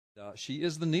She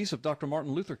is the niece of Dr.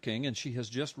 Martin Luther King, and she has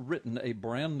just written a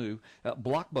brand new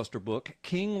blockbuster book,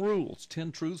 King Rules,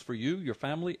 10 Truths for You, Your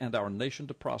Family, and Our Nation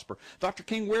to Prosper. Dr.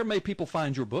 King, where may people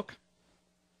find your book?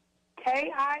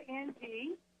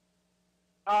 KINGRULES,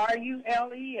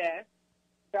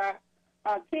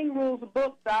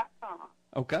 KingRulesBook.com.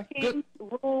 Okay, King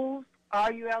good. Rules,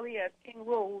 RULES,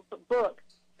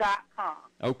 KingRulesBook.com.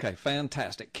 Okay,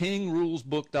 fantastic.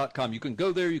 KingRulesBook.com. You can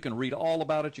go there. You can read all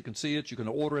about it. You can see it. You can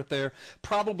order it there.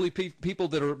 Probably people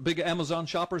that are big Amazon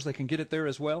shoppers, they can get it there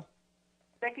as well.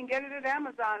 They can get it at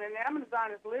Amazon, and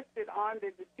Amazon is listed on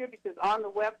the distributors on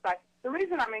the website. The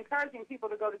reason I'm encouraging people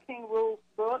to go to King Rules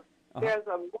Book, there's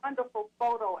a wonderful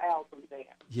photo album there.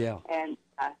 Yeah. And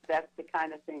that's the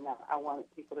kind of thing I wanted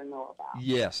people to know about.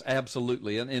 Yes,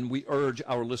 absolutely. And we urge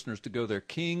our listeners to go there,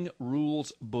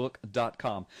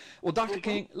 KingRulesBook.com. Well, Dr.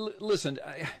 King, listen,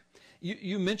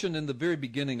 you mentioned in the very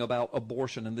beginning about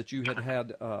abortion and that you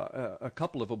had a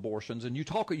couple of abortions, and you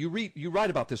write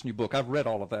about this in your book. I've read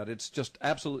all of that. It's just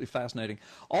absolutely fascinating.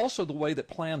 Also, the way that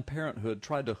Planned Parenthood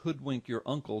tried to hoodwink your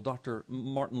uncle, Dr.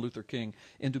 Martin Luther King,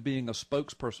 into being a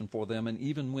spokesperson for them, and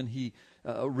even when he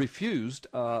refused,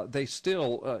 they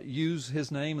still use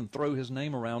his name and throw his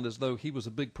name around as though he was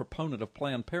a big proponent of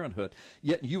Planned Parenthood.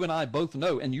 Yet you and I both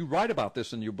know, and you write about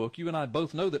this in your book, you and I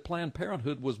both know that Planned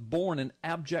Parenthood was born in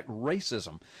abject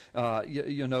racism.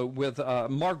 With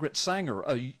Margaret Sanger,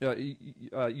 a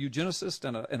eugenicist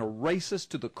and a racist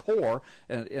to the core,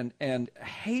 and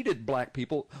hated black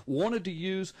people, wanted to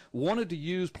use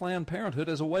Planned Parenthood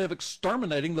as a way of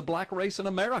exterminating the black race in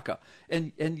America.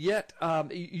 And yet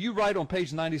you write on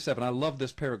page 97, I love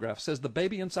this paragraph, says the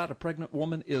baby inside a pregnant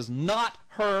woman is not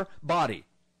her body.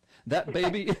 That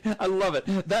baby, I love it.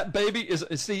 That baby is,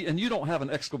 see, and you don't have an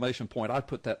exclamation point. I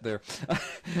put that there.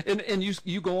 and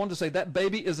you go on to say that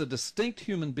baby is a distinct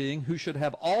human being who should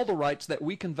have all the rights that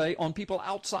we convey on people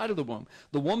outside of the womb.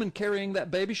 The woman carrying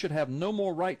that baby should have no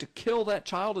more right to kill that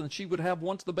child than she would have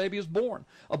once the baby is born.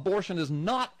 Abortion is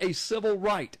not a civil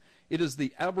right. It is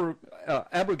the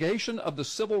abrogation of the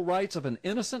civil rights of an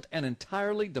innocent and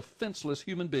entirely defenseless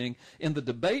human being. In the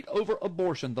debate over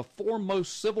abortion, the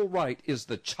foremost civil right is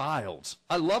the child's.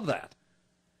 I love that.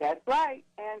 That's right.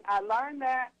 And I learned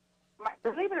that,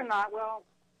 believe it or not, well,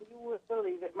 you would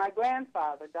believe it, my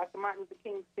grandfather, Dr. Martin Luther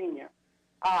King Sr.,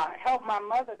 helped my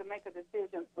mother to make a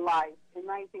decision for life in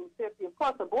 1950. Of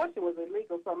course, abortion was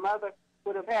illegal, so mother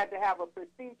would have had to have a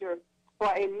procedure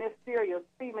for a mysterious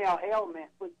female ailment,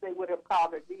 which they would have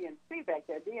called a DNC back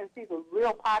there. DNC was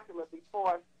real popular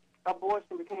before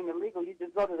abortion became illegal. You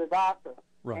just go to the doctor,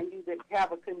 and you just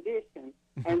have a condition,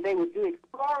 and they would do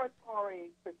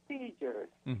exploratory procedures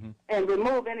and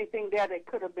remove anything there that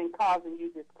could have been causing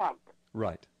you discomfort.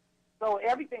 Right. So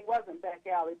everything wasn't back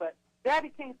alley. But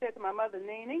Daddy King said to my mother,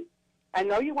 Nene, I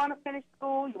know you want to finish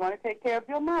school, you want to take care of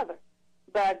your mother,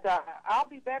 but I'll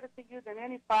be better to you than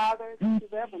any father that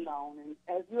you've ever known. And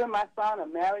as you and my son are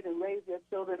married and raise your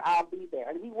children, I'll be there.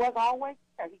 And he was always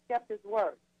there. He kept his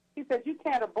word. He said, you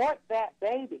can't abort that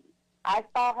baby. I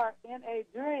saw her in a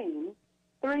dream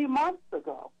 3 months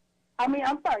ago. I'm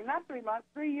sorry, not 3 months,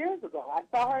 3 years ago. I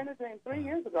saw her in a dream 3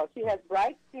 years ago. She has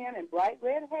bright skin and bright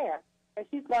red hair, and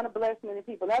she's going to bless many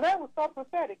people. Now, that was so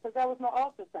prophetic because there was no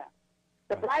ultrasound.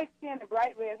 The bright skin and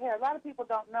bright red hair, a lot of people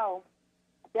don't know,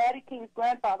 Daddy King's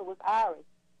grandfather was Irish,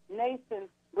 Nathan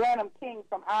Branham King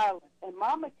from Ireland. And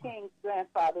Mama King's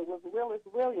grandfather was Willis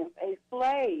Williams, a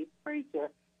slave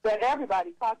preacher that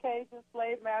everybody, Caucasians,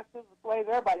 slave masters, slaves,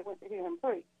 everybody went to hear him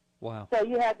preach. Wow. So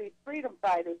you had these freedom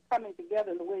fighters coming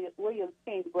together in the Williams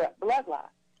King bloodline.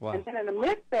 Wow. And then in the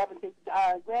mid-'70s,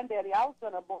 Granddaddy, I was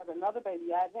going to abort another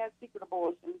baby. I had secret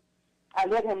abortions. I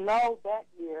let him know that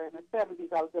year in the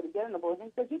 70s I was going to get an abortion.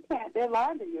 He said, you can't, they're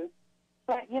lying to you.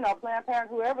 But, Planned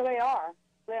Parenthood, whoever they are,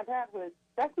 Planned Parenthood,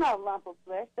 that's not a lump of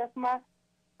flesh. That's my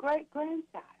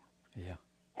great-grandchild. Yeah.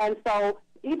 And so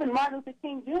even Martin Luther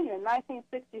King Jr. in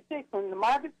 1966, when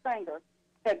Margaret Sanger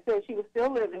had said she was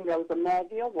still living, there was a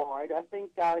Maggie Award. I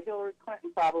think Hillary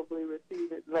Clinton probably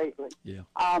received it lately. Yeah,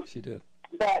 she did.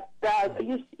 But,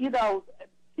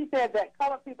 she said that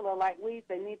colored people are like weeds.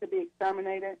 They need to be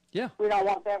exterminated. Yeah. We don't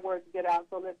want that word to get out,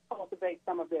 so let's cultivate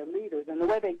some of their leaders. And the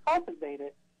way they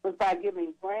cultivated was by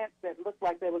giving grants that looked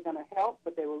like they were going to help,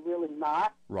 but they were really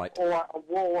not. Right. Or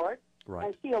awards. Right.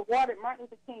 And she awarded Martin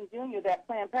Luther King Jr. that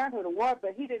Planned Parenthood award,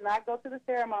 but he did not go to the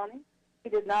ceremony. He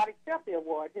did not accept the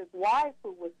award. His wife,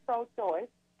 who was pro-choice,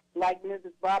 like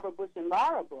Mrs. Barbara Bush and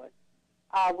Laura Bush,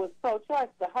 was pro-choice.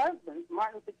 The husbands,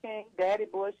 Martin Luther King, Daddy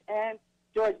Bush, and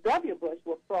George W. Bush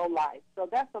were pro-life. So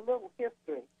that's a little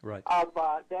history of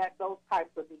those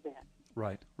types of events.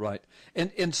 Right, right.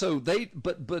 And so they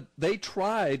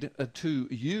tried to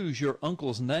use your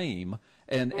uncle's name,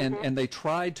 and they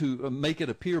tried to make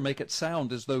it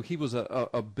sound as though he was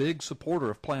a big supporter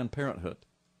of Planned Parenthood.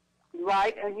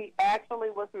 Right, and he actually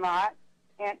was not.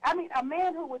 And, I mean, a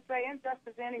man who would say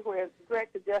injustice anywhere is a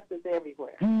threat to justice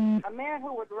everywhere. A man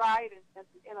who would write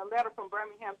in a letter from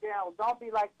Birmingham Jail, don't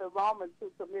be like the Romans who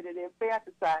committed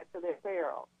infanticide to their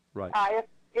pharaoh. Right. If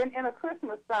in a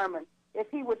Christmas sermon,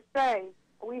 if he would say,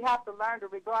 we have to learn to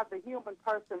regard the human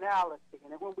personality,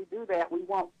 and when we do that, we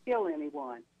won't kill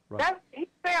anyone. Right. He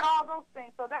said all those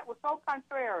things, so that was so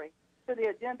contrary to the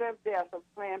agenda of death of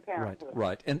Planned Parenthood.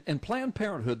 Right. And Planned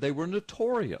Parenthood, they were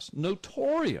notorious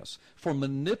for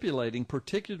manipulating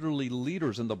particularly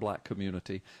leaders in the black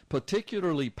community,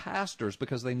 particularly pastors,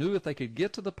 because they knew if they could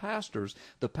get to the pastors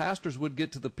would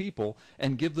get to the people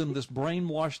and give them this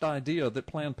brainwashed idea that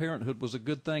Planned Parenthood was a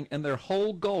good thing, and their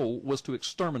whole goal was to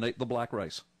exterminate the black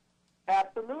race.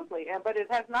 Absolutely, but it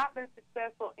has not been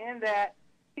successful in that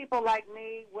people like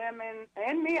me, women,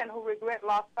 and men who regret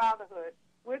lost fatherhood,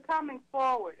 we're coming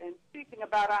forward and speaking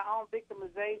about our own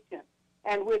victimization,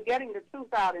 and we're getting the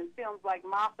truth out in films like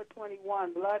Mafia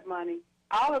 21, Blood Money.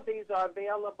 All of these are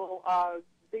available,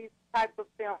 these types of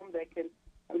films that can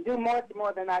do more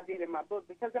than I did in my book,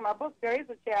 because in my book there is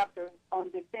a chapter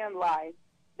on Defend Life.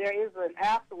 There is an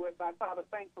afterward by Father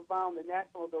Frank Pavone, the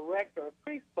National Director of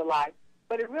Priests for Life,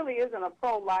 but it really isn't a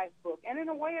pro-life book. And in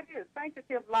a way it is.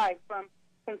 Sanctity of life, from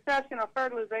conception or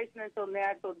fertilization until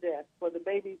natural death, for the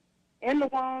babies in the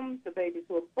womb, the babies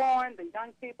who are born, the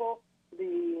young people,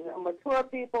 the mature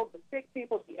people, the sick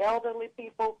people, the elderly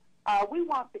people. We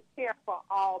want to care for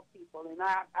all people, and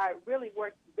I really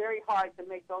worked very hard to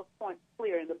make those points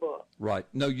clear in the book. Right.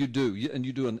 No, you do, and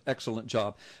you do an excellent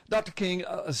job. Dr. King,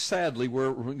 sadly, we're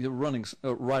running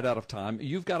right out of time.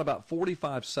 You've got about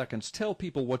 45 seconds. Tell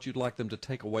people what you'd like them to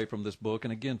take away from this book,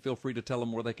 and again, feel free to tell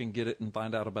them where they can get it and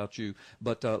find out about you,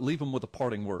 but leave them with a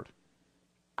parting word.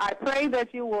 I pray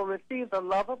that you will receive the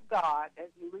love of God as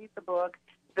you read the book,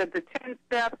 that the 10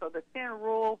 steps or the 10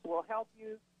 rules will help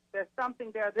you. There's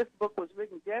something there. This book was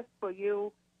written just for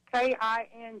you.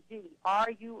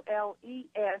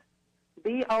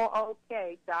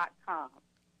 KINGRULESBOOK.com.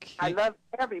 I love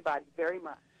everybody very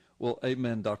much. Well,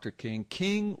 amen, Dr. King.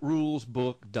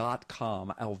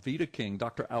 KingRulesBook.com. Alveda King.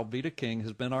 Dr. Alveda King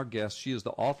has been our guest. She is the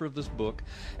author of this book.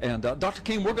 And Dr.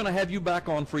 King, we're going to have you back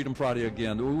on Freedom Friday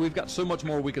again. We've got so much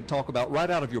more we could talk about right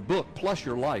out of your book, plus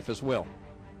your life as well.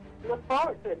 Look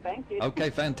forward to it. Thank you. Okay,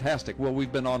 fantastic. Well,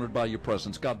 we've been honored by your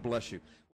presence. God bless you.